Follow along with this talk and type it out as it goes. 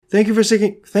Thank you for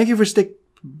sticking. Thank you for stick.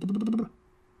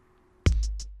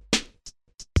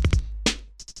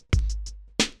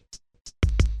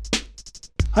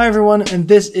 Hi everyone, and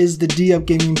this is the D Up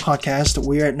Gaming Podcast.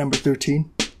 We are at number 13.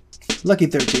 Lucky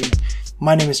 13.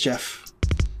 My name is Jeff,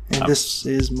 and this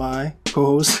is my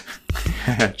co-host,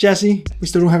 Jesse. We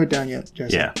still don't have it down yet,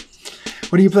 Jesse. Yeah.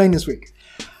 What are you playing this week?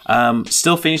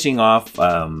 Still finishing off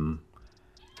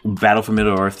Battle for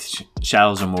Middle-earth: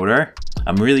 Shadows of Mordor.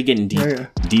 I'm really getting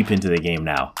deep into the game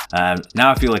now.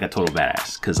 Now I feel like a total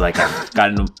badass because like I've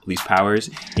gotten these powers,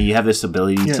 and you have this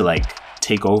ability to like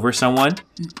take over someone,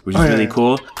 which is really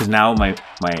cool. Because now my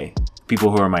people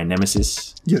who are my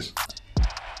nemesis,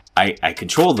 I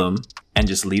control them and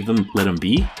just let them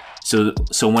be. So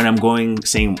when I'm going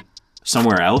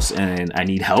somewhere else and I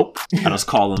need help, I just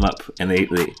call them up, and they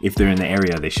if they're in the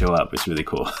area, they show up. It's really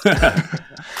cool.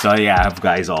 So yeah, I have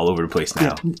guys all over the place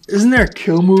now. Yeah. Isn't there a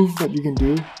kill move that you can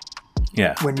do?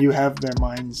 Yeah. When you have their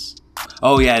minds.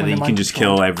 Oh yeah, then you can just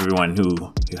kill everyone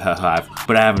who have.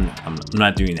 But I'm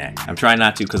not doing that. I'm trying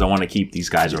not to because I want to keep these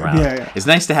guys around. Yeah. It's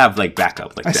nice to have like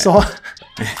backup like that.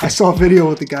 I saw a video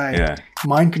with the guy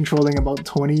mind controlling about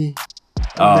 20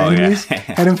 enemies,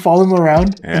 had him follow him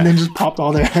around, and then just popped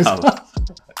all their heads off.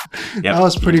 That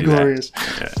was pretty glorious.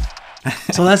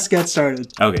 So let's get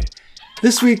started. Okay.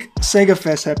 This week, Sega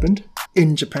Fest happened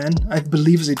in Japan. I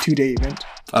believe it's a 2-day event.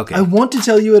 Okay. I want to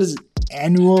tell you it is an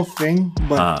annual thing,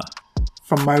 but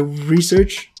from my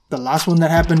research, the last one that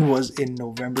happened was in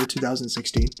November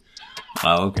 2016.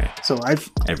 Oh, okay. So I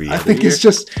think it's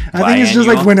just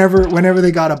like whenever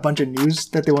they got a bunch of news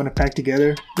that they want to pack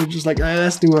together, they're just like,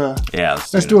 let's do a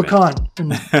con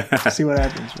and see what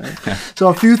happens, right? So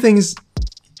a few things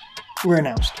were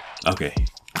announced. Okay.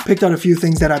 I picked out a few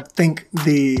things that I think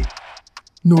the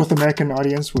North American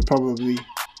audience would probably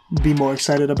be more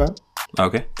excited about.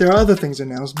 Okay. There are other things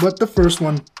announced, but the first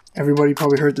one, everybody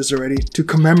probably heard this already, to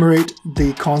commemorate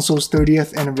the console's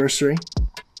 30th anniversary.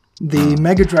 The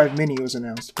Mega Drive Mini was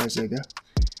announced by Sega.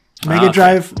 Mega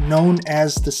Drive, known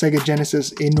as the Sega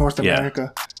Genesis in North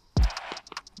America.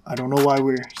 I don't know why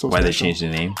we're so special. Why they changed the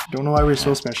name? Don't know why we're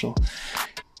so special.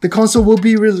 The console will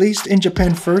be released in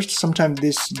Japan first sometime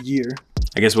this year.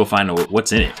 I guess we'll find out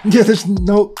what's in it. Yeah, there's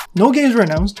no games were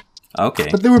announced. Okay.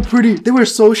 But they were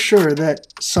so sure that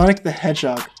Sonic the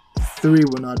Hedgehog 3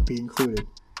 will not be included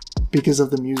because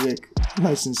of the music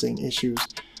licensing issues.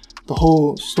 The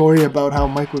whole story about how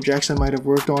Michael Jackson might have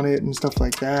worked on it and stuff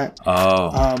like that.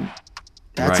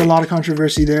 That's a lot of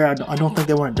controversy there. I don't think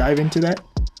they want to dive into that.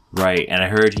 Right, and I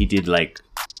heard he did like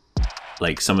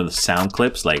some of the sound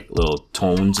clips, like little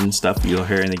tones and stuff you'll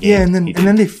hear in the game. Yeah, and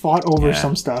then they fought over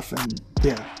some stuff, and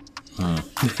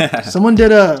someone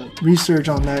did a research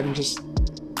on that and just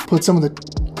put some of the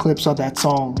clips of that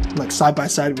song like side by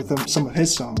side with some of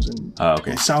his songs, and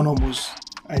they sound almost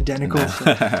identical.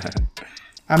 So.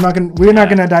 We're not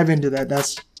gonna dive into that.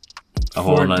 That's a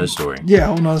whole nother story. Yeah, a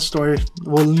whole nother story.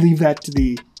 We'll leave that to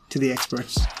the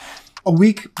experts. A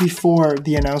week before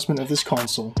the announcement of this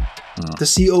console, the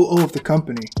COO of the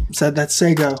company said that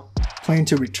Sega planned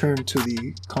to return to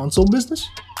the console business.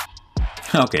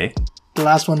 Okay. The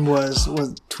last one was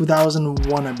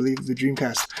 2001, I believe, the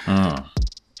Dreamcast.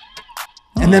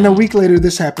 And then a week later,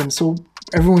 this happened. So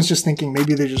everyone's just thinking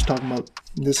maybe they're just talking about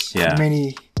this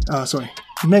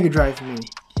Mega Drive Mini.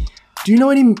 Do you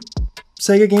know any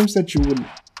Sega games that you would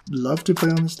love to play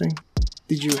on this thing?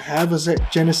 Did you have a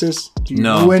Genesis? Do you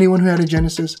know anyone who had a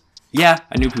Genesis? Yeah,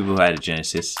 I knew people who had a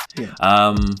Genesis. Yeah.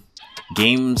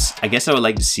 Games, I guess I would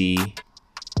like to see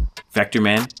Vector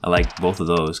Man. I like both of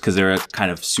those because they're a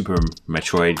kind of Super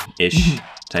Metroid-ish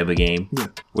type of game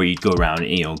where you go around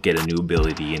and get a new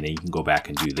ability and then you can go back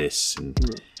and do this. And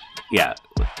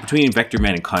between Vector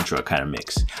Man and Contra, I kind of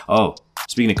mix. Oh,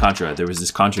 speaking of Contra, there was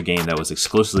this Contra game that was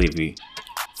exclusively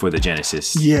for the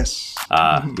Genesis. Yes.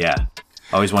 Yeah.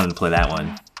 I always wanted to play that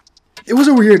one. It was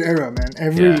a weird era, man.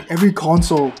 Every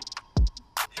console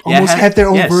almost had their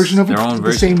own version of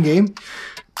the same game.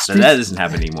 So that doesn't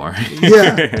happen anymore.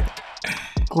 Yeah.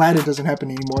 Glad it doesn't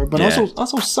happen anymore. But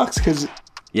also sucks because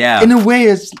in a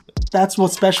way that's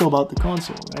what's special about the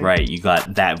console, right? Right, you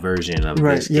got that version of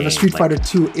this game. You have a Street Fighter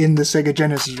 2 in the Sega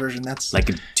Genesis version. That's like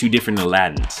two different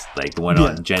Aladdins. Like the one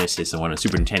on Genesis and one on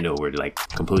Super Nintendo were like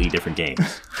completely different games.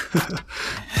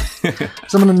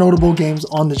 Some of the notable games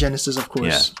on the Genesis, of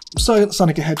course. Yeah.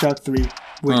 Sonic the Hedgehog 3,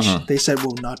 which they said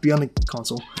will not be on the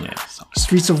console. Yeah.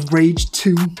 Streets of Rage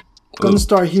 2,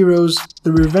 Gunstar Heroes,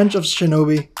 The Revenge of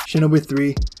Shinobi, Shinobi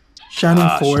 3, Shining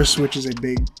Force, which is a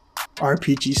big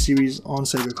RPG series on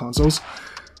Sega consoles.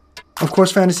 Of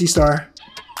course, Phantasy Star,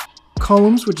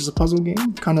 Columns, which is a puzzle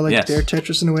game, kind of like Yes. their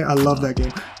Tetris in a way. I love that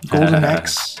game. Golden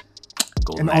Axe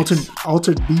Golden and Axe.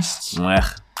 Altered Beasts.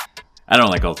 Mwah. I don't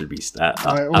like Altered Beast. Alright,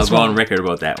 I'll what's go on wrong? record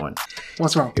about that one.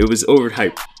 What's wrong? It was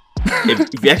overhyped.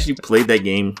 If you actually played that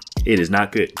game, it is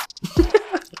not good.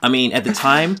 I mean, at the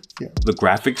time, Yeah. the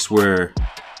graphics were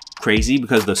crazy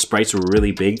because the sprites were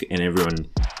really big, and everyone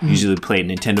usually played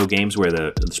Nintendo games where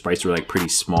the sprites were like pretty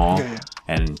small, Yeah,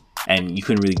 and you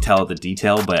couldn't really tell the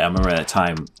detail. But I remember at that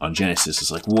time on Genesis,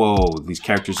 it's like, whoa, these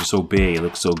characters are so big, it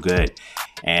looks so good,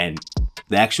 and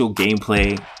the actual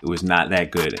gameplay, it was not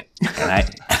that good, and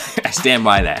I stand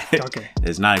by that. Okay.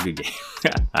 It's not a good game.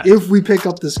 If we pick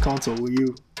up this console, will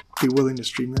you be willing to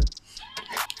stream that?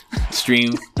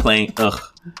 Stream playing,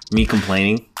 me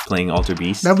complaining, playing Alter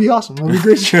Beast. That'd be awesome. That'd be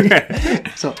great. Stream.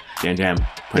 So, Jam,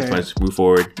 punch, Yeah. punch, move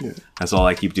forward. Yeah. That's all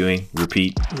I keep doing.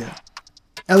 Repeat. yeah.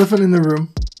 Elephant in the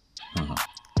room. Uh-huh.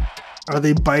 Are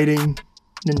they biting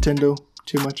Nintendo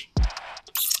too much?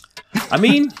 I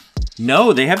mean,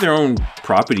 no, they have their own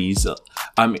properties.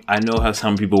 I mean, I know how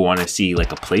some people want to see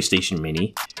like a PlayStation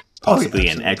Mini, possibly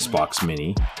an absolutely. Xbox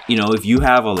Mini. You know, if you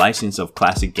have a license of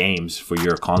classic games for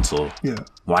your console, Yeah.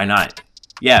 why not?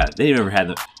 Yeah, they never had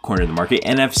the corner of the market,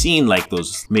 and I've seen like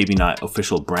those maybe not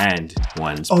official brand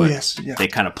ones, Oh, but yes, yeah. they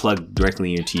kind of plug directly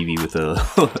in your TV with a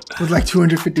With like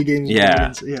 250 games.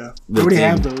 Yeah. Yeah. They already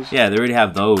have those. Yeah, they already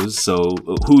have those. So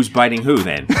who's biting who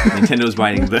then? Nintendo's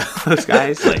biting those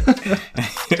guys. Like,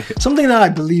 Something that I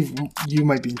believe you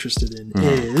might be interested in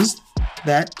Mm-hmm. is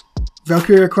that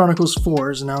Valkyria Chronicles 4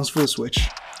 is announced for the Switch.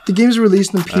 The game's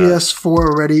released in PS4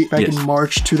 already back yes. in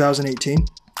March 2018.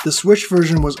 The Switch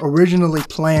version was originally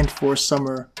planned for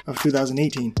summer of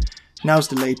 2018. Now it's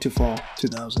delayed to fall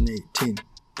 2018.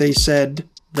 They said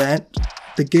that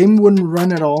the game wouldn't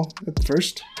run at all at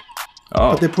first,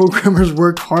 oh, but the programmers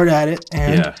worked hard at it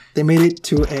and Yeah. they made it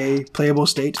to a playable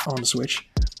state on the Switch.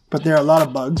 But there are a lot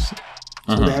of bugs,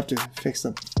 so they have to fix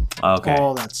them. okay,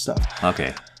 All that stuff.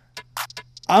 okay,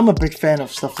 I'm a big fan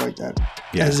of stuff like that.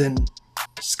 Yeah. As in,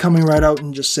 just coming right out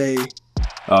and just say,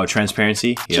 oh,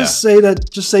 transparency. Yeah,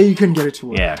 just say you couldn't get it to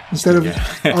work. Yeah. Instead of, Yeah.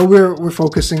 oh, we're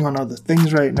focusing on other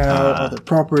things right now, other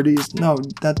properties. No,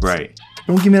 that's right.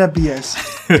 Don't give me that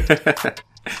BS.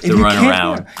 To run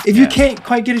around. If you can't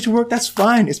quite get it to work, that's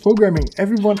fine. It's programming.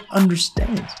 Everyone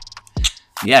understands.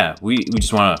 Yeah, we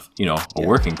just want a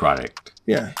working product.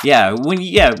 Yeah. Yeah, when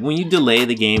you delay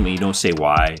the game and you don't say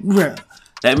why, Yeah.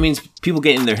 that means people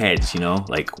get in their heads,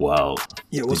 like, well,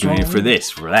 Yeah, they're what's doing wrong it for with this,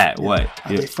 for that, what?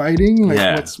 Are they fighting? Like,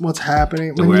 Yeah. what's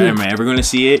happening? When Where you- am I ever going to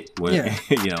see it? What, Yeah.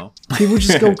 People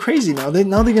just go crazy now. They're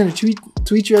going to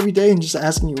tweet you every day and just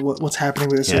asking you what's happening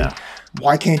with this. Yeah. And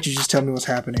why can't you just tell me what's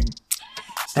happening?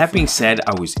 That being said,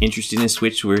 I was interested in the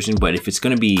Switch version, but if it's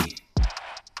going to be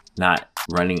not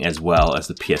running as well as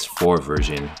the PS4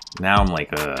 version, now I'm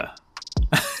like,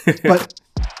 But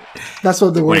that's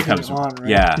what they're When it working comes- on, right?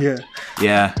 yeah.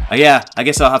 yeah. I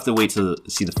guess I'll have to wait to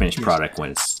see the finished product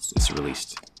when it's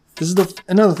released. This is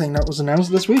another thing that was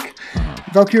announced this week. Uh-huh.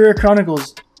 Valkyria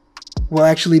Chronicles will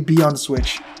actually be on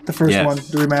Switch. The first Yes. one,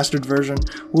 the remastered version,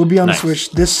 will be on Nice.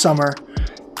 Switch this summer.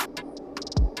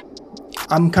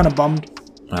 I'm kind of bummed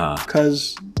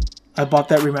because I bought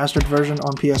that remastered version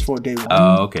on PS4 day one.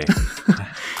 Oh, okay.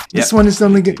 This one's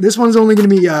only going to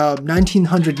be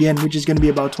 1,900 yen, which is going to be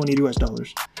about $20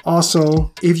 US.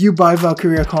 Also, if you buy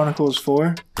Valkyria Chronicles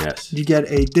 4, Yes. you get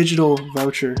a digital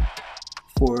voucher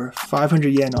for 500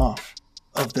 yen off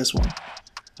of this one.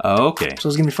 Oh, okay. So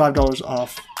it's going to be $5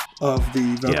 off of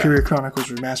the Valkyria Chronicles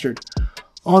Remastered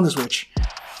on the Switch.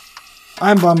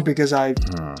 I'm bummed because I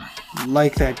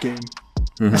like that game.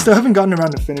 I still haven't gotten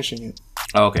around to finishing it.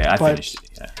 Oh, okay, I But- finished it.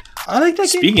 Yeah. I like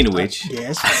that game. Speaking of which,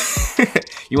 Yes.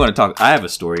 you want to talk? I have a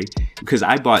story because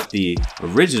I bought the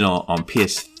original on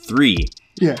PS3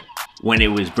 Yeah. when it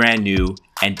was brand new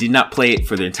and did not play it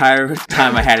for the entire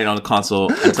time I had it on the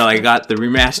console until I got the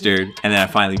remastered and then I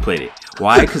finally played it.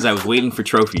 Why? Because I was waiting for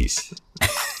trophies.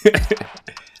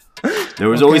 There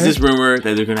was always this rumor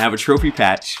that they're going to have a trophy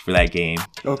patch for that game.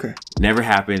 Okay. Never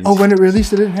happened. Oh, when it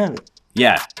released, it didn't have it.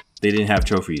 Yeah, they didn't have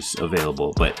trophies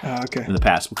available, but Okay. in the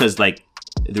past because like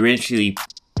they actually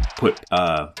put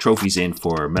trophies in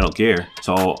for Metal Gear.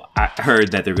 So I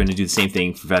heard that they're going to do the same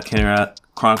thing for Valkyria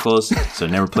Chronicles. So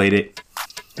never played it.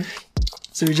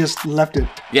 So you just left it.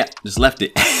 Yeah, just left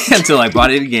it until I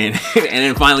bought it again and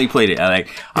then finally played it. I'm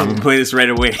gonna play this right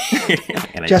away.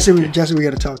 And I Jesse, we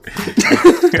got to talk.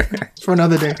 For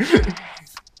another day.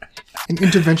 An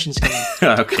intervention scheme.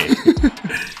 okay.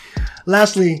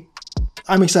 Lastly,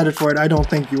 I'm excited for it. I don't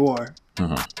think you are.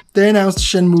 they announced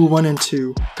Shenmue 1 and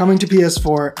 2 coming to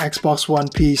PS4, Xbox One,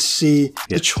 PC.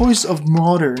 The choice of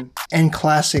modern and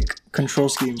classic control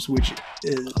schemes, which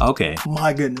is... Okay.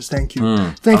 My goodness, thank you.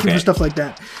 Thank you for stuff like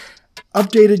that.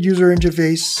 Updated user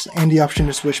interface and the option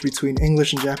to switch between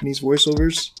English and Japanese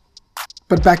voiceovers.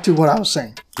 But back to what I was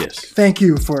saying. Yes. Thank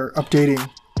you for updating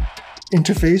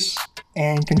interface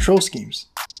and control schemes.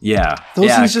 Yeah.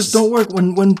 Those things just don't work.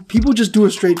 When people just do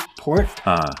a straight port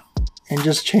and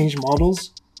just change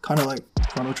models, kind of like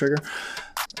Chrono Trigger,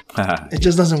 it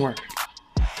just doesn't work.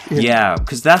 Yeah,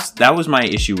 because that was my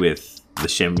issue with the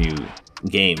Shenmue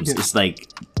games. Yeah. It's like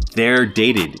they're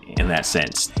dated in that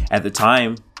sense. At the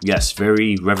time, yes,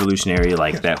 very revolutionary,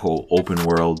 like that whole open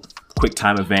world, quick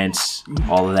time events,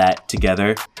 all of that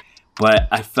together. But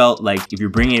I felt like if you're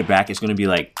bringing it back, it's going to be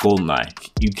like GoldenEye.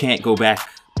 You can't go back.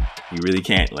 You really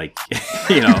can't, like,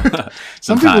 you know.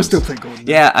 Some people still play GoldenEye.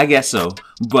 Yeah, I guess so.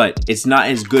 But it's not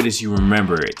as good as you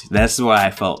remember it. That's why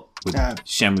I felt with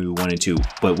Shenmue 1 and 2.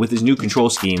 But with this new control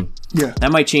scheme,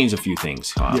 that might change a few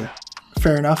things. Yeah,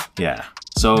 fair enough. Yeah.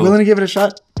 So willing to give it a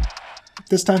shot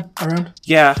this time around?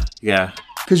 Yeah.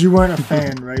 Because you weren't a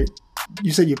fan, right?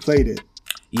 You said you played it.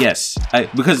 Yes,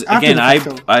 because again, I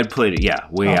played it,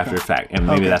 after the fact, and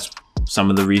maybe that's some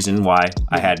of the reason why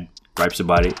I had gripes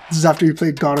about it. This is after you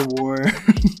played God of War.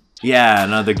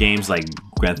 And other games like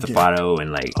Grand Theft Auto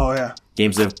and like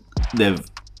games that they've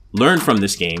learned from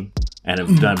this game and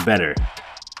have done better.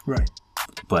 Right.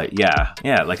 But yeah,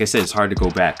 like I said, it's hard to go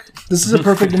back. This is a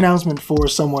perfect announcement for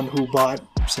someone who bought,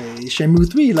 say, Shenmue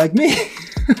 3 like me.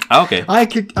 Okay. I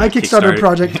kickstarted a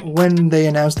project when they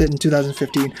announced it in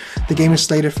 2015. The game is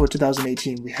slated for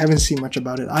 2018. We haven't seen much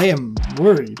about it. I am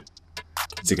worried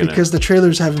because the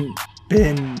trailers haven't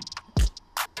been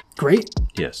great.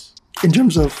 Yes. In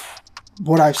terms of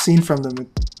what I've seen from them,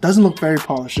 it doesn't look very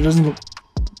polished. It doesn't look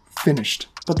finished.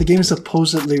 But the game is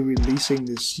supposedly releasing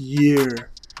this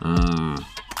year.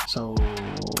 So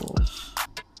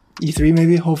E3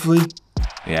 maybe, hopefully.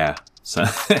 Yeah. So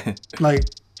like,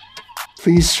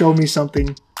 please show me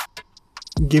something.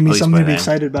 Give me something to be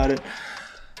excited about it.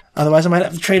 Otherwise, I might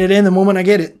have to trade it in the moment I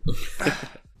get it.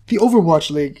 The Overwatch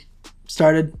League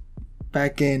started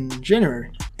back in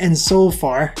January, and so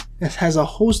far it has a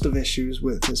host of issues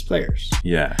with its players.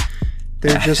 Yeah.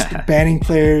 They're just banning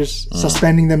players,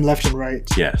 suspending them left and right.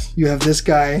 Yes. You have this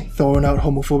guy throwing out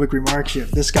homophobic remarks. You have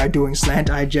this guy doing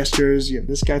slant eye gestures. You have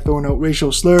this guy throwing out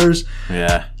racial slurs.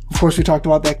 Yeah. Of course, we talked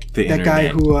about that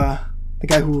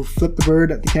guy who flipped the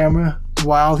bird at the camera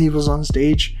while he was on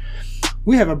stage.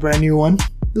 We have a brand new one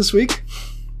this week.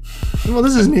 Well,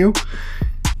 this is new.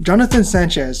 Jonathan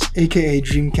Sanchez, aka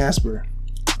Dream Casper,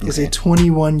 is a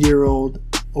 21-year-old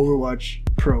Overwatch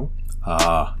pro.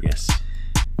 Yes.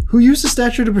 Who used the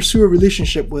stature to pursue a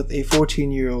relationship with a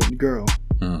 14-year-old girl.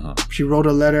 She wrote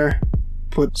a letter,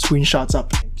 put screenshots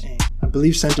up, and I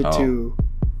believe sent it to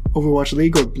Overwatch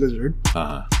League or Blizzard.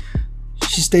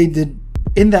 She stated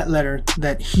in that letter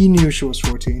that he knew she was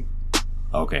 14.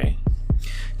 Okay.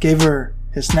 Gave her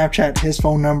his Snapchat, his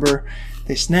phone number.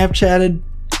 They Snapchatted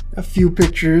a few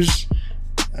pictures,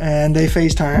 and they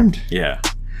FaceTimed. Yeah.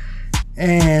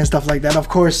 And stuff like that. Of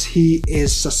course, he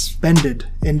is suspended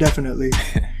indefinitely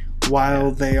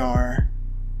while they are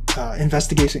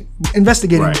investigating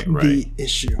the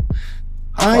issue.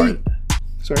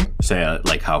 Sorry? Say,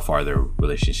 like, how far their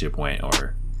relationship went,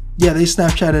 or... Yeah, they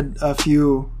Snapchatted a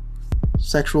few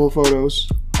sexual photos.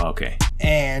 Okay.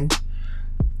 And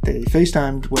they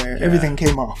FaceTimed where everything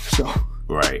came off, so...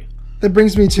 Right. That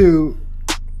brings me to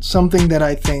something that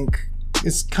I think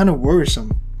is kind of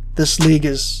worrisome. This league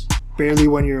is barely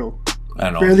 1 year old.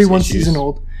 Barely one season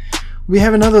old. We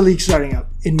have another league starting up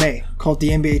in May called the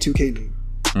NBA 2K League.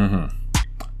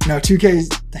 Now,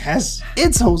 2K has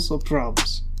its host of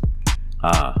problems.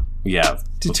 Yeah.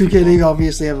 The 2K League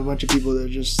obviously have a bunch of people that are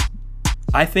just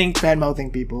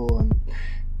bad-mouthing people.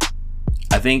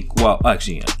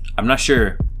 Actually, I'm not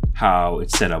sure how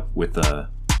it's set up with the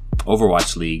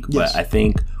Overwatch League, but I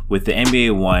think with the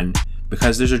NBA one,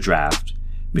 because there's a draft,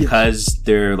 because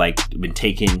they're like been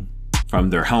taken from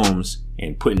their homes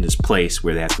and put in this place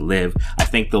where they have to live, I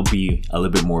think they'll be a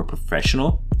little bit more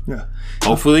professional. Yeah.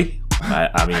 Hopefully.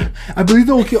 I mean, I believe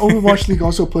the Overwatch League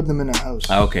also put them in a house.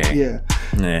 Okay.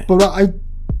 Yeah. But I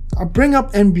bring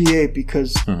up NBA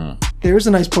because there is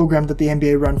a nice program that the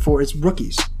NBA run for its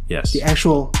rookies. Yes. The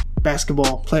actual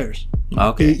basketball players.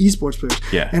 Okay. The esports players.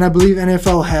 Yeah. And I believe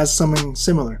NFL has something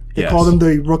similar. They call them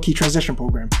the rookie transition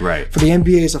program. Right. For the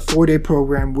NBA, it's a 4-day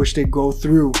program which they go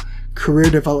through career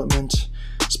development,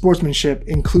 sportsmanship,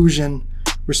 inclusion,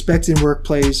 respect in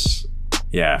workplace,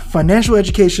 financial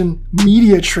education,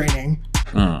 media training,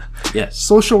 Yes.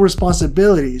 social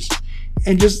responsibilities,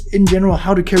 and just in general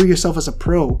how to carry yourself as a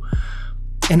pro,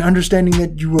 and understanding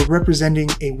that you were representing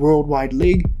a worldwide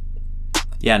league.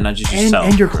 Yeah, not just yourself.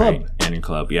 And your club. Right? And your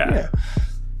club,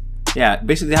 yeah,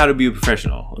 basically how to be a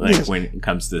professional, like when it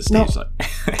comes to this stage. Now,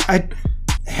 I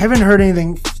haven't heard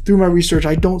anything through my research.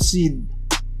 I don't see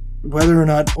whether or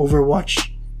not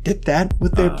Overwatch did that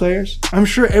with their players. I'm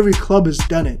sure every club has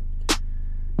done it.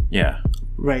 Yeah.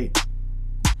 Right.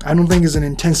 I don't think it's an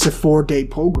intensive 4-day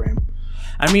program.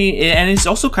 I mean, and it's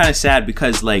also kind of sad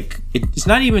because, like, it's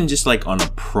not even just, like, on a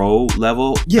pro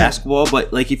level basketball,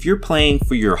 but, like, if you're playing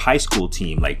for your high school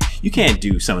team, like, you can't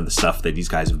do some of the stuff that these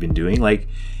guys have been doing. Like,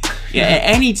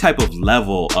 any type of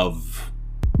level of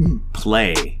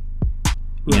play,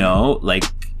 you know, like,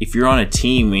 if you're on a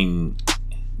team and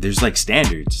there's, like,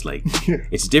 standards, like,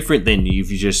 it's different than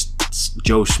if you just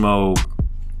Joe Schmo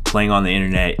playing on the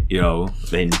internet, you know,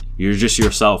 then you're just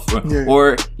yourself.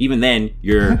 Or even then,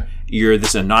 you're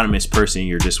this anonymous person,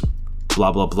 you're just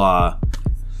blah blah blah,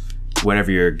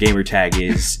 whatever your gamer tag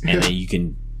is, and then you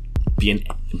can be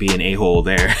an a-hole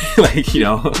there. Like, you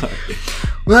know.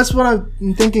 Well, that's what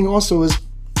I'm thinking also, is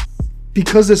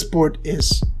because this sport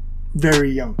is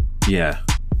very young. Yeah.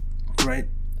 Right?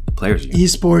 Players.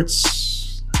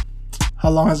 Esports, how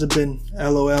long has it been?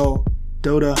 LOL,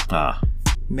 Dota.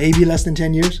 Maybe less than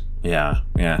 10 years. Yeah,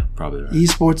 probably right.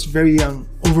 Esports, very young.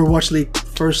 Overwatch League,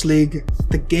 first league.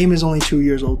 The game is only 2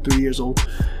 years old, 3 years old.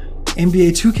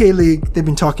 NBA 2K League, they've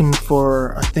been talking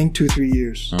for, I think, 2-3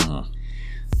 years.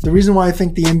 The reason why I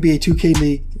think the NBA 2K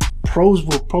League pros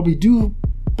will probably do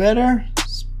better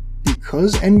is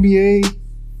because NBA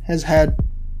has had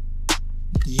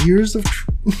years of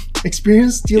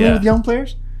experience dealing with young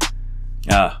players.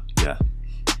 Yeah.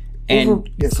 And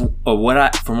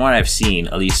from what I've seen,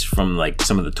 at least from like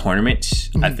some of the tournaments,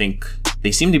 I think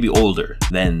they seem to be older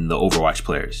than the Overwatch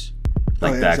players,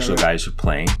 like the actual guys who are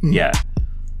playing. Yeah,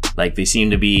 like they seem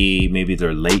to be maybe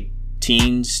their late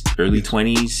teens, early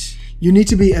 20s. You need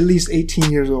to be at least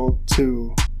 18 years old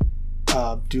to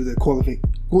do the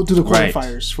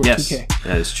qualifiers for 2K.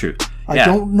 That is true. I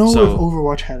don't know if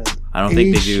Overwatch had a I don't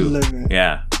think they do. limit.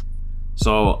 Yeah.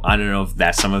 So I don't know if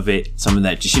that's some of it, some of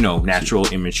that just, you know, natural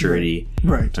immaturity.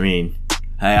 Right. I mean,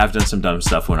 I've done some dumb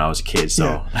stuff when I was a kid,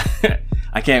 so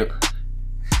I can't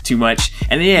too much.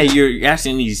 And then, you're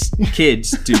asking these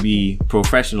kids to be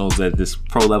professionals at this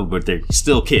pro level, but they're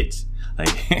still kids.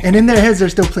 Like, and in their heads, they're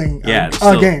still playing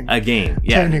a game. A game,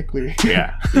 yeah. Technically.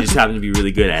 Yeah. They just happen to be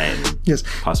really good at it and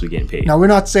possibly getting paid. Now, we're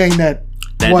not saying that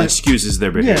excuses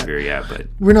their behavior, but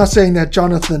we're not saying that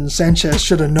Jonathan Sanchez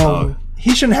should have known.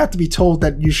 He shouldn't have to be told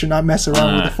that you should not mess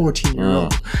around with a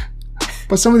 14-year-old.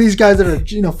 But some of these guys that are,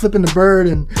 you know, flipping the bird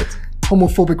and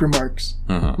homophobic remarks,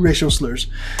 racial slurs.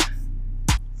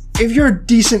 If you're a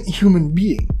decent human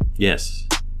being,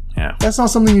 that's not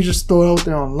something you just throw out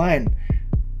there online.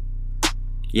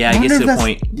 Yeah, I guess to the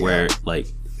point where, like,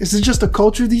 is it just a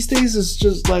culture these days? It's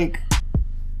just like,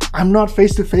 I'm not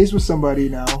face to face with somebody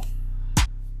now.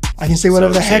 I can say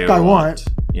whatever the heck I want.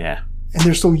 Yeah. And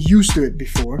they're so used to it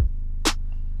before.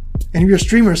 And if you're a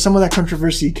streamer, some of that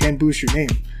controversy can boost your name.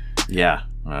 Yeah,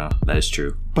 well, that is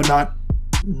true. But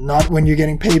not when you're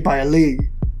getting paid by a league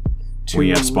to when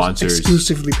you have sponsors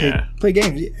exclusively play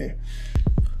games.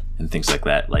 And things like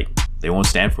that. Like, they won't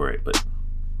stand for it, but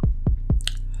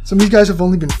some of these guys have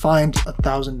only been fined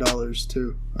 $1,000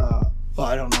 too. Well,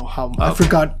 I don't know how. I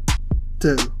forgot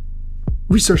to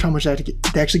research how much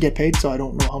they actually get paid, so I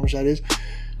don't know how much that is.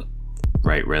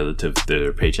 Right, relative to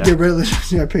their paycheck. Yeah, relative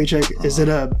to their paycheck. Is it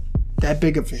that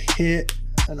big of a hit?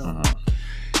 I don't know.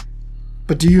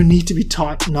 But do you need to be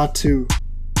taught not to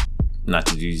do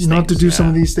these not things, to do some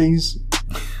of these things?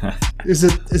 Is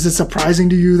it surprising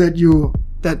to you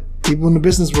that people in the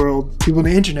business world, people in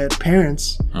the internet,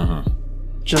 parents,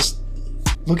 just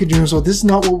look at you and say, "This is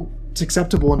not what's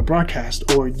acceptable in a broadcast,"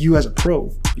 or you as a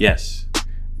pro? Yes.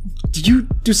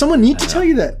 Do someone need to tell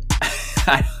you that?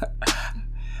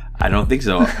 I don't think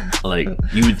so. Like,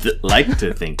 you would like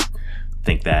to think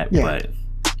that, but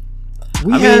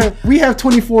we have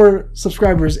 24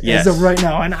 subscribers as of right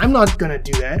now, and I'm not gonna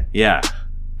do that. Yeah.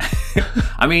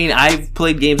 I mean, I've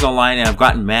played games online and I've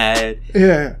gotten mad.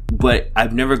 Yeah. But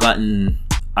I've never gotten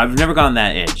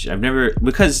that edge.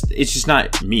 Because it's just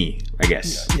not me, I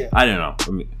guess. Yeah. I don't know. I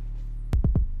mean,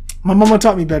 my mama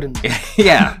taught me better than that.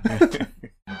 Yeah.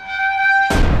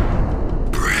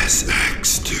 Press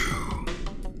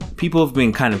X2. People have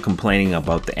been kind of complaining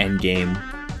about the end game,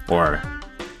 or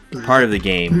part of the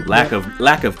game, lack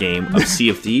of game of Sea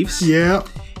of Thieves. Yeah.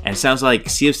 And it sounds like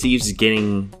Sea of Thieves is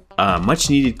getting much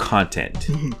needed content.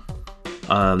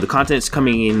 The content's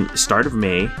coming in start of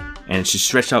May, and it's just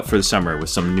stretched out for the summer with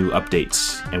some new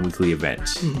updates and weekly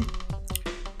events.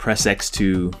 Press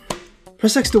X2.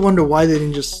 Press X to wonder why they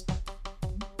didn't just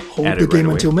hold the game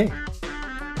until May.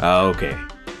 Oh, okay.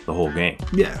 The whole game.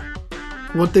 Yeah.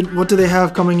 What do they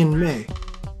have coming in May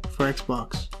for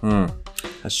Xbox?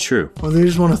 That's true. Well, they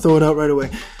just want to throw it out right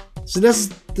away. So this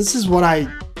is what I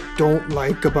don't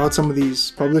like about some of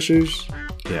these publishers.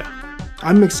 Yeah.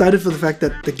 I'm excited for the fact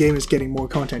that the game is getting more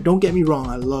content. Don't get me wrong,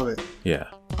 I love it. Yeah.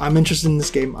 I'm interested in this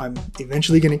game. I'm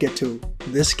eventually going to get to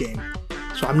this game.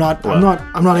 So I'm not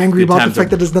angry about the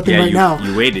fact that there's nothing right now.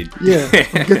 You waited. Yeah.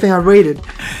 Good thing I waited.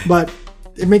 But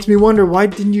it makes me wonder, why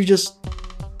didn't you just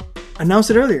announce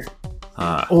it earlier?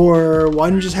 Or why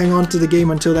didn't you just hang on to the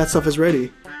game until that stuff is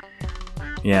ready?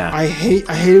 Yeah. I hate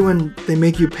it when they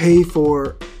make you pay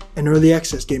for an early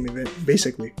access game event,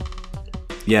 basically.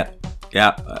 Yeah.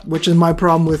 Yeah. Which is my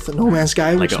problem with No Man's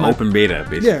Sky. Like an open beta,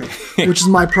 basically. Yeah. Which is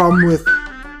my problem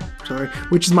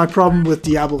with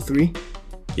Diablo 3.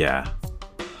 Yeah.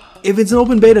 If it's an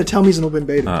open beta, tell me it's an open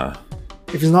beta.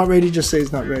 If it's not ready, just say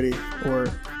it's not ready. Or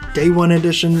day one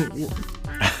edition.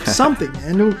 Something,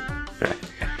 man.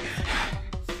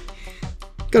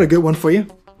 Got a good one for you.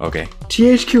 Okay.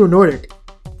 THQ Nordic.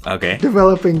 Okay.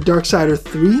 Developing Darksider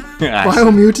 3.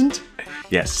 Biomutant.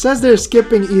 Yes. Says they're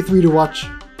skipping E3 to watch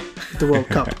the World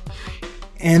Cup.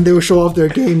 And they will show off their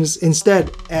games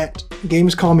instead at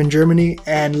Gamescom in Germany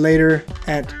and later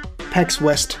at PAX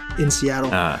West in Seattle.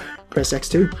 Press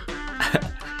X2.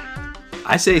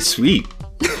 I say sweet.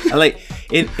 I like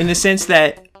in the sense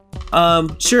that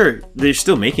sure, they're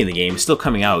still making the game, it's still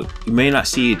coming out. You may not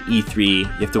see it E3, you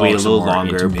have to wait a little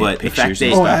longer, but the fact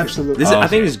that absolutely. I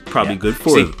think it's probably good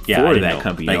for that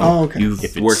company. Like, you've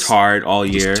worked hard all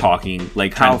year, talking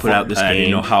like trying to put out this game. I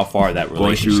didn't know how far that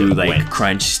relationship going through like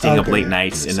crunch, staying up late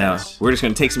nights, and now we're just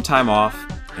gonna take some time off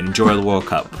and enjoy the World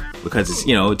Cup because it's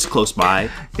it's close by.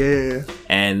 Yeah.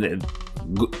 And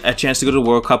a chance to go to the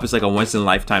World Cup is like a once in a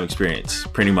lifetime experience,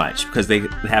 pretty much, because they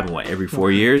happen every 4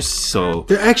 years. So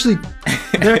they're actually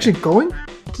going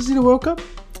to see the World Cup.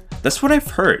 That's what I've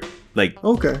heard. Like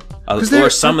okay, or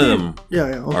some of them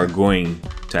are going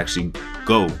to actually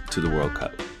go to the World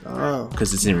Cup. Oh,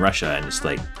 because it's in Russia and it's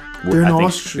like they're in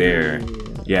Austria.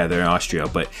 They're in Austria,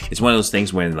 but it's one of those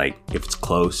things when like if it's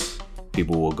close,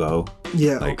 people will go.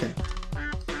 Yeah. Like, okay.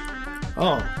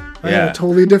 Oh. I had a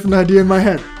totally different idea in my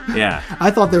head. Yeah. I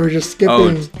thought they were just skipping.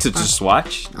 Oh, to just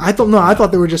watch? I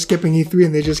thought they were just skipping E3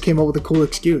 and they just came up with a cool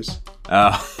excuse.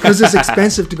 Oh. Because it's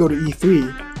expensive to go to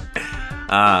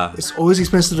E3. It's always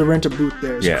expensive to rent a booth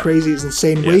there. It's crazy. It's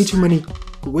insane. Yes.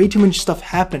 Way too many stuff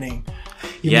happening.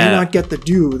 You may not get the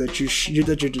due that you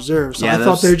deserve. So I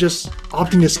thought they were just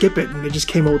opting to skip it and they just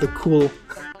came up with a cool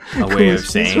way of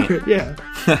saying it. Yeah.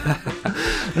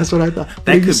 That's what I thought.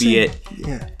 That could be it.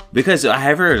 Yeah. Because I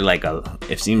have heard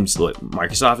it seems like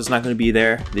Microsoft is not going to be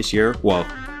there this year. Well,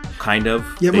 kind of.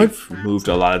 Yeah, they've moved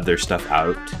a lot of their stuff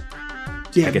out.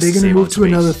 Yeah, they're going to move to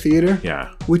another theater.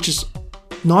 Yeah. Which is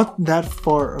not that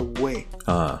far away.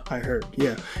 I heard.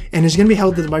 Yeah. And it's going to be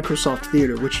held at the Microsoft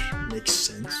Theater, which makes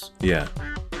sense. Yeah.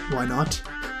 Why not?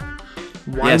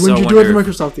 Why wouldn't you do it at the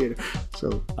Microsoft Theater?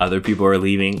 So other people are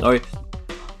leaving. Or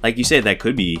like you said, that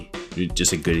could be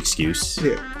just a good excuse.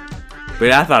 Yeah.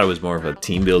 But I thought it was more of a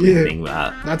team building thing.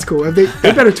 That's cool. They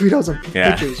better tweet out some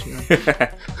pictures. Man.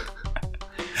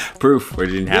 Proof where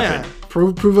it didn't happen. Yeah,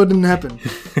 proof it didn't happen.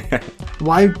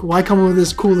 Why come up with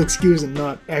this cool excuse and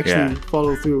not actually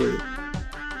follow through with it?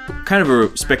 Kind of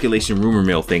a speculation rumor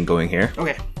mill thing going here.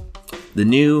 Okay. The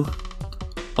new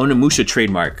Onimusha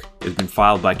trademark has been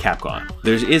filed by Capcom.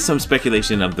 There is some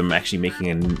speculation of them actually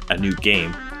making a new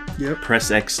game. Yep. Press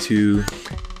X2.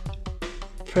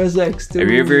 Press X2.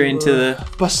 Are you ever into the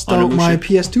bust out my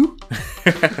PS2?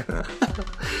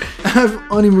 I have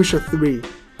Onimusha 3.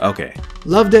 Okay.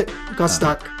 Loved it. Got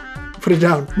stuck. Put it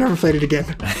down. Never played it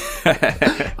again.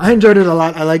 I enjoyed it a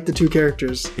lot. I like the two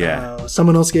characters. Yeah.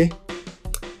 Samonosuke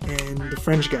and the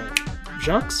French guy.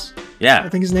 Jacques? Yeah. I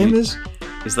think his name is.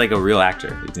 He's like a real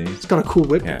actor. He's got a cool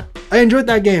whip. Yeah. I enjoyed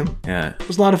that game. Yeah. It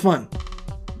was a lot of fun.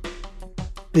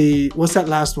 What's that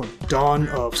last one? Dawn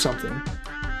of something.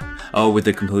 Oh, with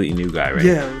the completely new guy, right?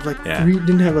 Yeah,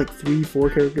 didn't have like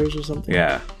 3-4 characters or something.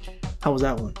 Yeah. How was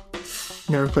that one?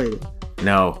 Never played it.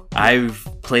 No, I've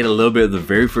played a little bit of the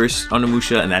very first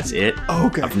Onimusha, and that's it. Oh,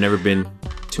 okay. I've never been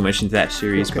too much into that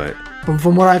series, but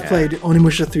from what I've played,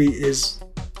 Onimusha 3 is,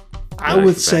 I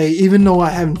would say, even though I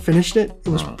haven't finished it, it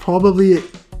was probably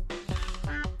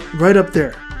right up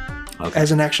there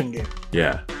as an action game.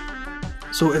 Yeah.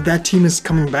 So if that team is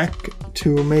coming back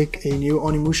to make a new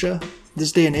Onimusha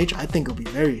this day and age, I think it'll be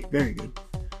very, very good.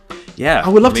 Yeah. I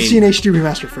would love to see an HD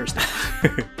remaster first.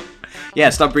 Yeah,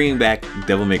 stop bringing back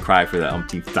Devil May Cry for the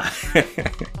umpteenth time.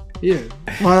 Yeah.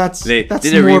 Well, they that's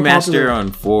did a more remaster popular.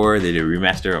 on 4. They did a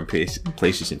remaster on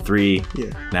PlayStation 3.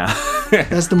 Yeah. Now,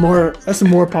 That's the more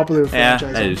popular Yeah,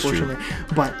 franchise, that is true. unfortunately.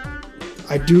 But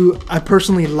I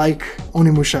personally like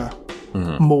Onimusha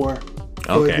more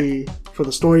Okay. for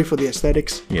the story, for the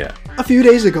aesthetics. yeah. A few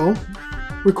days ago,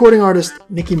 recording artist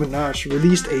Nicki Minaj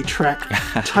released a track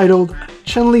titled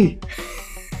Chun-Li.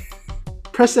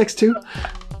 Press X2.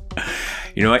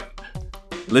 You know what?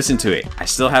 Listen to it. I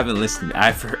still haven't listened.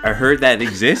 I heard that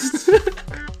exists. Do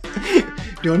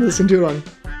you want to listen to it on? Do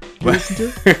you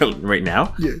listen to it? Right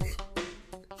now? Yes.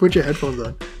 Put your headphones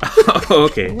on.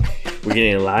 Okay. We're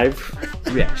getting a live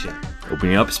reaction.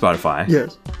 Opening up Spotify.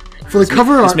 Yes. For the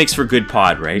cover This art. makes for good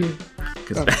pod, right?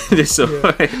 Because there's so for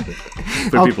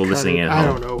I'll people cut listening it. at I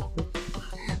home. don't know.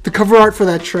 The cover art for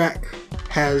that track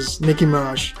has Nicki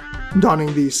Minaj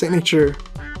donning the signature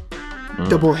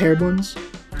double hair buns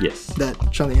Yes. that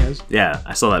Chun-Li has. Yeah,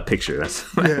 I saw that picture. That's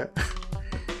Yeah.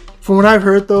 From what I've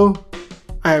heard, though,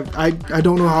 I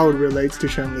don't know how it relates to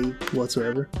Chun-Li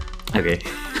whatsoever. okay.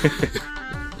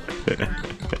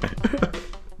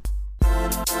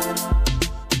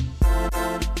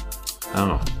 I don't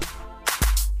know.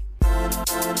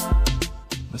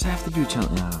 What's that have to do with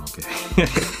Chun-Li? Oh, okay.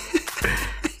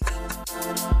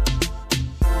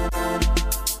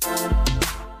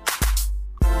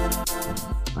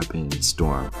 I've been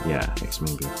Storm. Yeah,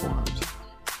 X-Men being formed.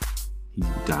 He's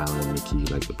dialing Nikki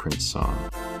like the Prince song.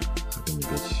 I've been the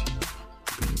bitch.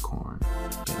 Been corn.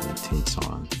 Been tints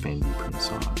on. Fendi Prince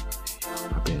song.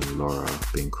 I've been Laura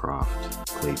Bancroft.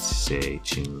 Plates say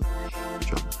Chin.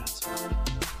 Drum that song.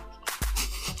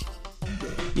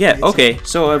 Yeah, okay,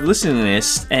 so I've listened to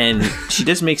this, and she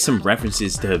does make some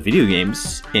references to video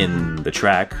games in the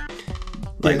track,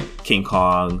 like Yeah. King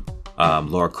Kong,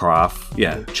 Lara Croft,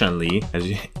 Chun-Li,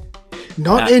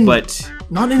 Not in any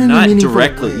not meaningful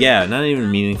directly, way. yeah, not even a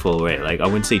meaningful way. Like I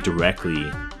wouldn't say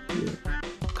directly,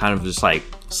 kind of just like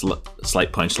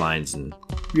slight punchlines and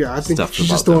Yeah, I think stuff she's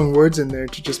just about throwing words in there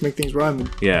to just make things rhyme. And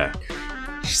yeah,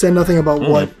 she said nothing about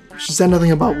what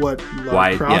Lara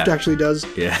Why- Croft yeah. actually does,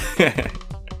 yeah,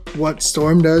 what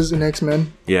Storm does in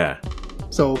X-Men. yeah.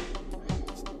 So,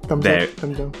 thumbs There. up,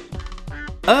 thumbs down.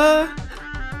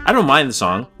 I don't mind the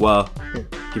song. Well, Yeah.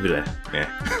 give it a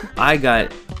I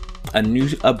got a new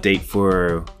update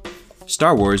for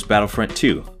Star Wars Battlefront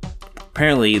 2.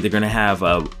 Apparently, they're gonna have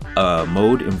a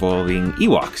mode involving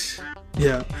Ewoks,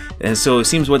 Yeah. and so it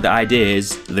seems what the idea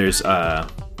is. There's a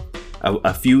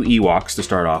few Ewoks to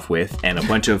start off with, and a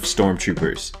bunch of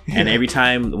stormtroopers. And every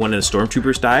time one of the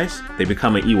stormtroopers dies, they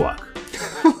become an Ewok.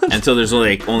 And so there's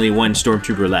only one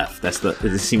stormtrooper left.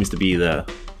 This seems to be the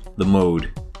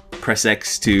mode. Press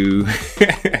X to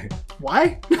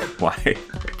Why? why?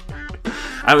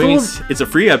 I mean, it's a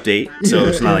free update, so Yeah,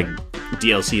 it's not yeah. like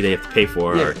DLC they have to pay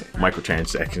for or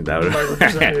microtransactions out of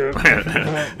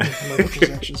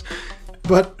Microtransactions.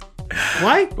 But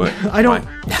why? But I don't.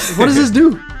 why? What does this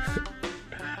do?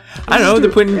 I don't know.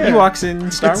 They're putting Yeah. Ewoks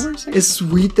in Star Wars. It's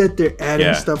sweet that they're adding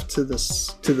Yeah. stuff to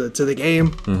the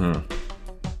game. Did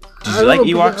I you like don't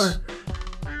know, but Ewoks?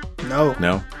 No.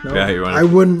 No. No. Yeah, you I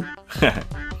wouldn't.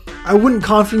 I wouldn't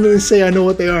confidently say I know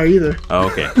what they are either. Oh,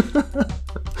 okay.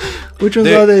 Which ones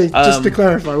They're- are they? Just to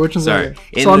clarify, which ones sorry. are they?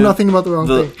 In So I'm the- not thinking about the wrong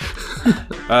the-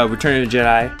 thing. Return of the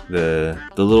Jedi. The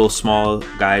little small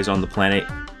guys on the planet.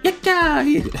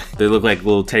 They look like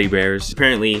little teddy bears.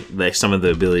 Apparently, like some of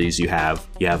the abilities you have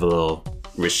a little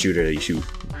wrist shooter that you shoot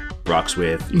rocks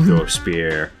with. You throw a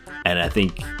spear, and I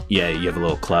think you have a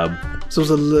little club. So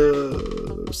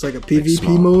it's like a PvP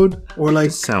small. mode, or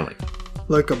Sound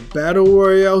like a battle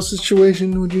royale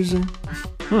situation. Would you say?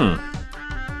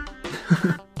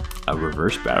 a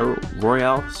reverse battle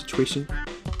royale situation.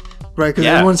 Right, because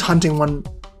Yeah. everyone's hunting one.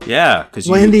 Yeah, because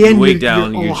Well, you, in the you end, wait you're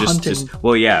down. all You're just hunting.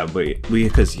 well, yeah, but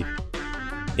because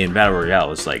in battle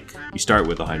royale, it's like you start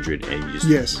with 100 and you just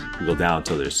Yes. go down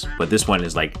until there's. But this one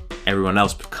is like everyone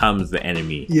else becomes the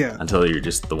enemy. Yeah. Until you're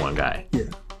just the one guy. Yeah.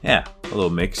 Yeah, a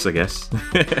little mix, I guess.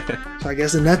 So I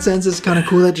guess in that sense, it's kind of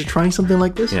cool that you're trying something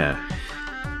like this. yeah.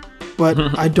 But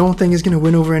I don't think it's gonna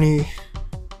win over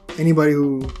anybody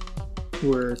who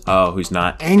were Oh, who's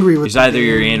not? angry with. It's the either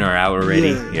you're game. in or out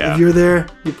already. Yeah. If you're there,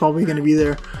 you're probably gonna be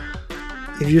there.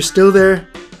 If you're still there,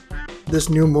 this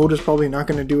new mode is probably not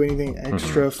gonna do anything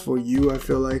extra for you. I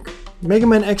feel like Mega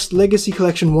Man X Legacy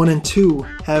Collection 1 and 2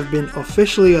 have been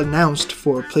officially announced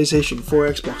for PlayStation 4,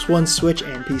 Xbox One, Switch,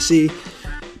 and PC.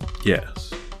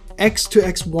 Yes. X to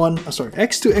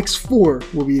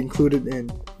X4 will be included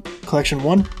in Collection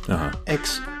 1. Uh-huh.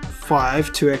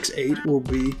 X5 to X8 will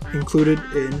be included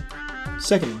in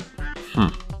second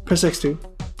one. Press X2.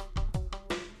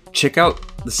 Check out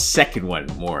the second one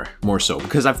more so,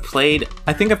 because I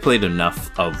think I've played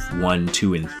enough of 1,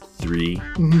 2, and 3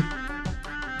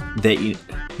 that you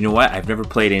know what? I've never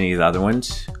played any of the other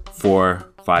ones.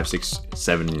 4, 5, 6,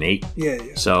 7, and 8. Yeah.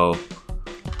 So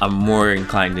I'm more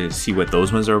inclined to see what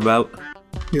those ones are about.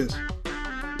 Yes.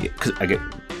 Because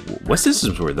what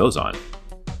systems were those on?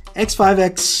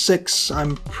 X5, X6,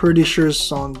 I'm pretty sure is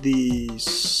on the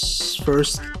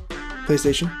first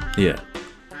PlayStation. Yeah.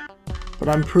 But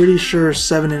I'm pretty sure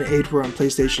 7 and 8 were on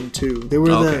PlayStation 2. They were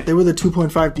the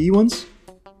 2.5D ones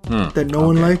that no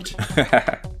one liked.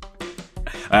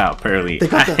 Wow, apparently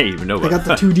I didn't even know about that. They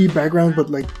got the 2D background, but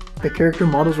like the character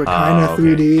models were kind of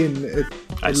 3D, and it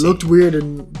looked weird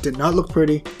and did not look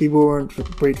pretty. People weren't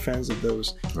great fans of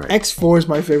those. Right. X4 is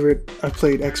my favorite. I've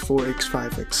played X4,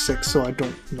 X5, X6, so I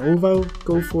don't know if I'll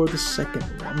go for the second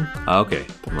one. Okay.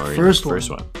 The first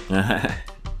one.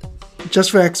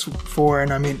 Just for X4,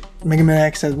 and I mean, Mega Man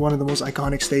X has one of the most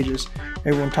iconic stages.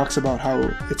 Everyone talks about how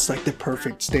it's like the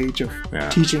perfect stage of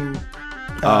teaching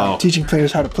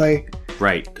players how to play.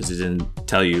 Right, because it didn't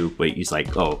tell you, but he's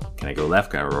like, oh, can I go left,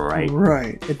 can I go right?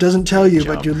 Right. It doesn't tell you,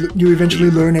 but you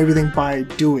eventually learn everything by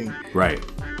doing. Right.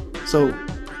 So,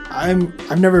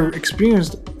 I've never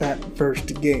experienced that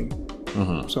first game,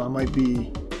 so I might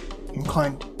be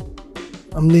inclined.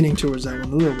 I'm leaning towards that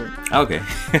one a little bit. Okay.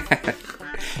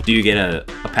 Do you get a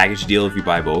package deal if you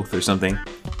buy both or something?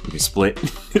 You can split.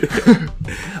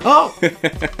 Oh!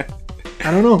 I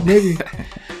don't know, maybe.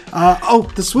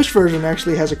 The Switch version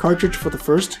actually has a cartridge for the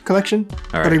first collection,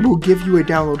 but it will give you a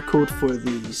download code for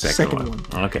the second one.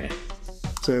 Okay.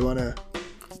 So you want to...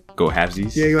 Go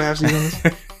halvesies? Yeah, go halvesies on this.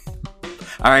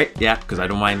 Alright, yeah, because I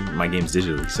don't mind my games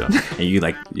digitally, so... And you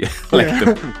like the...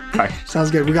 Sounds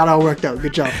good. We got it all worked out.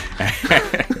 Good job.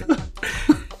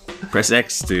 Press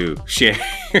X to share.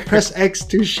 Press X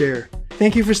to share.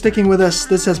 Thank you for sticking with us.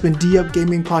 This has been D-Up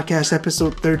Gaming Podcast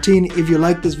episode 13. If you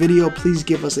like this video, please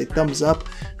give us a thumbs up,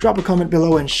 drop a comment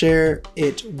below, and share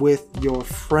it with your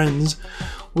friends.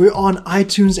 We're on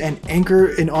iTunes and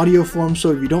Anchor in audio form,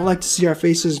 so if you don't like to see our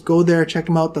faces, go there, check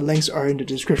them out. The links are in the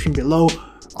description below.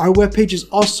 Our webpage is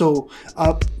also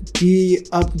up,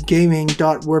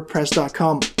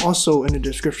 dupgaming.wordpress.com, also in the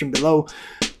description below.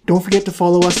 Don't forget to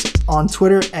follow us on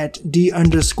Twitter at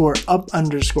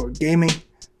D_up_gaming.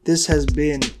 This has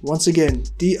been, once again,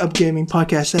 the Up Gaming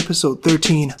Podcast episode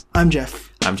 13. I'm Jeff.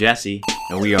 I'm Jesse,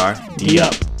 and we are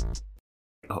D-Up.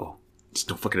 Oh, just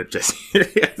don't fuck it up, Jesse.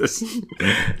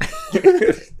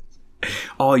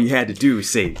 All you had to do was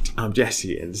say, I'm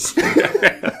Jesse. And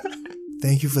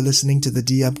Thank you for listening to the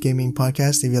D-Up Gaming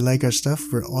Podcast. If you like our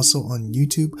stuff, we're also on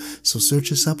YouTube, so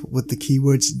search us up with the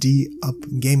keywords D-Up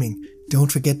Gaming.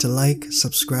 Don't forget to like,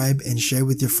 subscribe, and share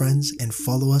with your friends, and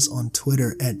follow us on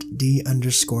Twitter at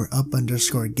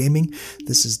D_up_gaming.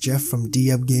 This is Jeff from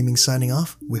D-Up Gaming signing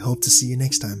off. We hope to see you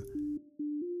next time.